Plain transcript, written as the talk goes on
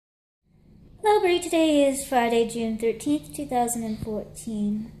Hello, everybody. Today is Friday, June 13th,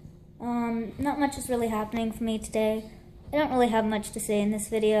 2014. Not much is really happening for me today. I don't really have much to say in this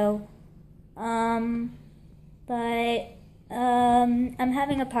video. I'm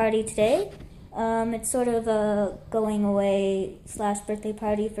having a party today. It's sort of a going away / birthday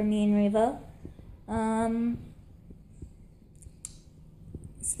party for me and Reva.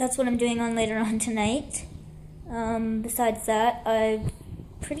 So that's what I'm doing on later on tonight. Besides that, I've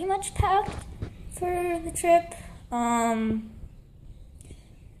pretty much packed for the trip. I'm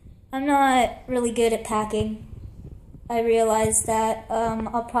not really good at packing. I realized that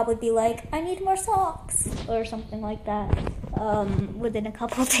I'll probably be like, I need more socks or something like that within a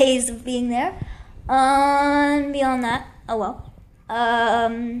couple days of being there. Beyond that, oh well.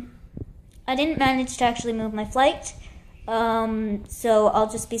 I didn't manage to actually move my flight, so I'll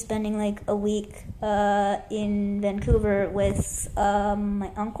just be spending like a week in Vancouver with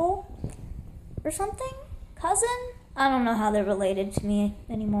my uncle or something? Cousin? I don't know how they're related to me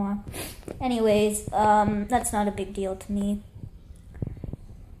anymore. Anyways, that's not a big deal to me.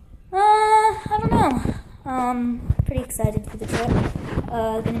 I don't know. Pretty excited for the trip.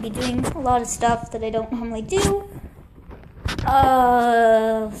 Gonna be doing a lot of stuff that I don't normally do.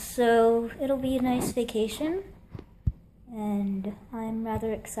 So it'll be a nice vacation. And I'm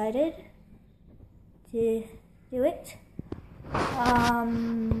rather excited to do it.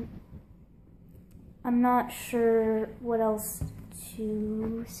 I'm not sure what else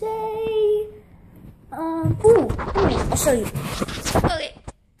to say. I'll show you. Okay.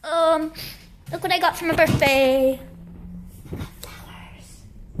 Look what I got for my birthday.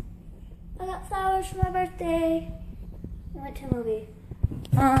 I got flowers for my birthday. I went to a movie.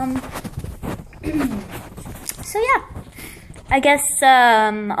 So yeah. I guess,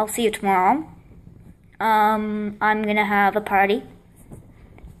 I'll see you tomorrow. I'm gonna have a party.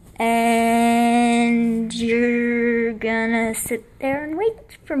 And you're gonna sit there and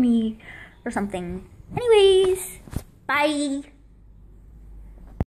wait for me or something. Anyways, bye.